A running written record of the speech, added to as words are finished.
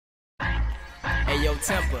Hey, yo,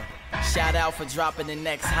 Temper, shout out for dropping the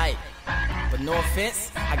next hype. But no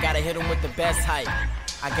offense, I gotta hit him with the best hype.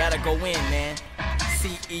 I gotta go in, man.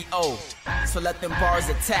 C.E.O. So let them bars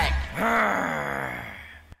attack.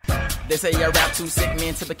 They say I rap too sick,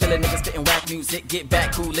 man. Typical niggas spitting whack music. Get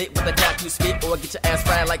back, cool it with the clap you spit, or get your ass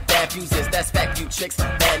fried like bad fuses. That's fact, you tricks.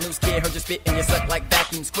 Bad news, kid, heard you spit and you suck like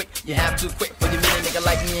vacuums quick. You have to quit when you meet a nigga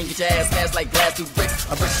like me and get your ass smashed like glass through bricks.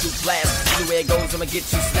 A brick through glass. Either way it goes, I'ma get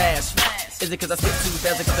you smashed. Is it cause I spit too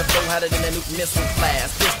fast, or cause I flow hotter than a nuke missile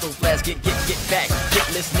blast? Pistol flash, get back.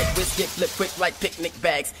 Hitless, nitwits, get flip quick like picnic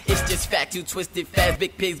bags. It's just fact, you twisted fast.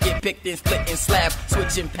 Big pigs get picked and split and slab.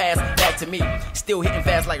 Switching past, back to me. Still hitting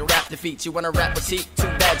fast like a rap defeat. You wanna rap or cheat? Too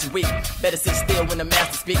bad you weak. Better sit still when the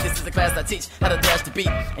master speak. This is the class I teach how to dash the beat.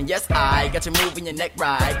 And yes, I got you moving your neck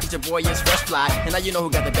right. Cause your boy is fresh fly. And now you know who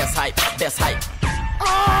got the best hype. Best hype.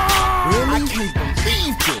 Really? I can't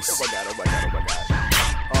believe this.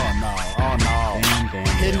 Oh my god. Oh no.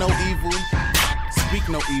 Hear no evil, speak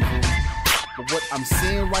no evil. But what I'm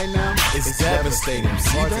seeing right now is devastating.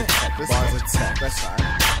 See that? Bars attack. Best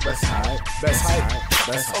hype.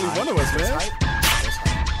 That's only one of us, man.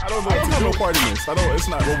 I don't have no part in this. It's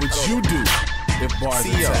not. What would you do if bars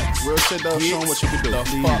attack? Real shit though, show 'em what you can do.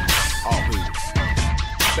 Please.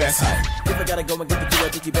 Best hype. If I gotta go and get the key, I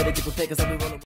think you better get prepared, cause I'll be rolling.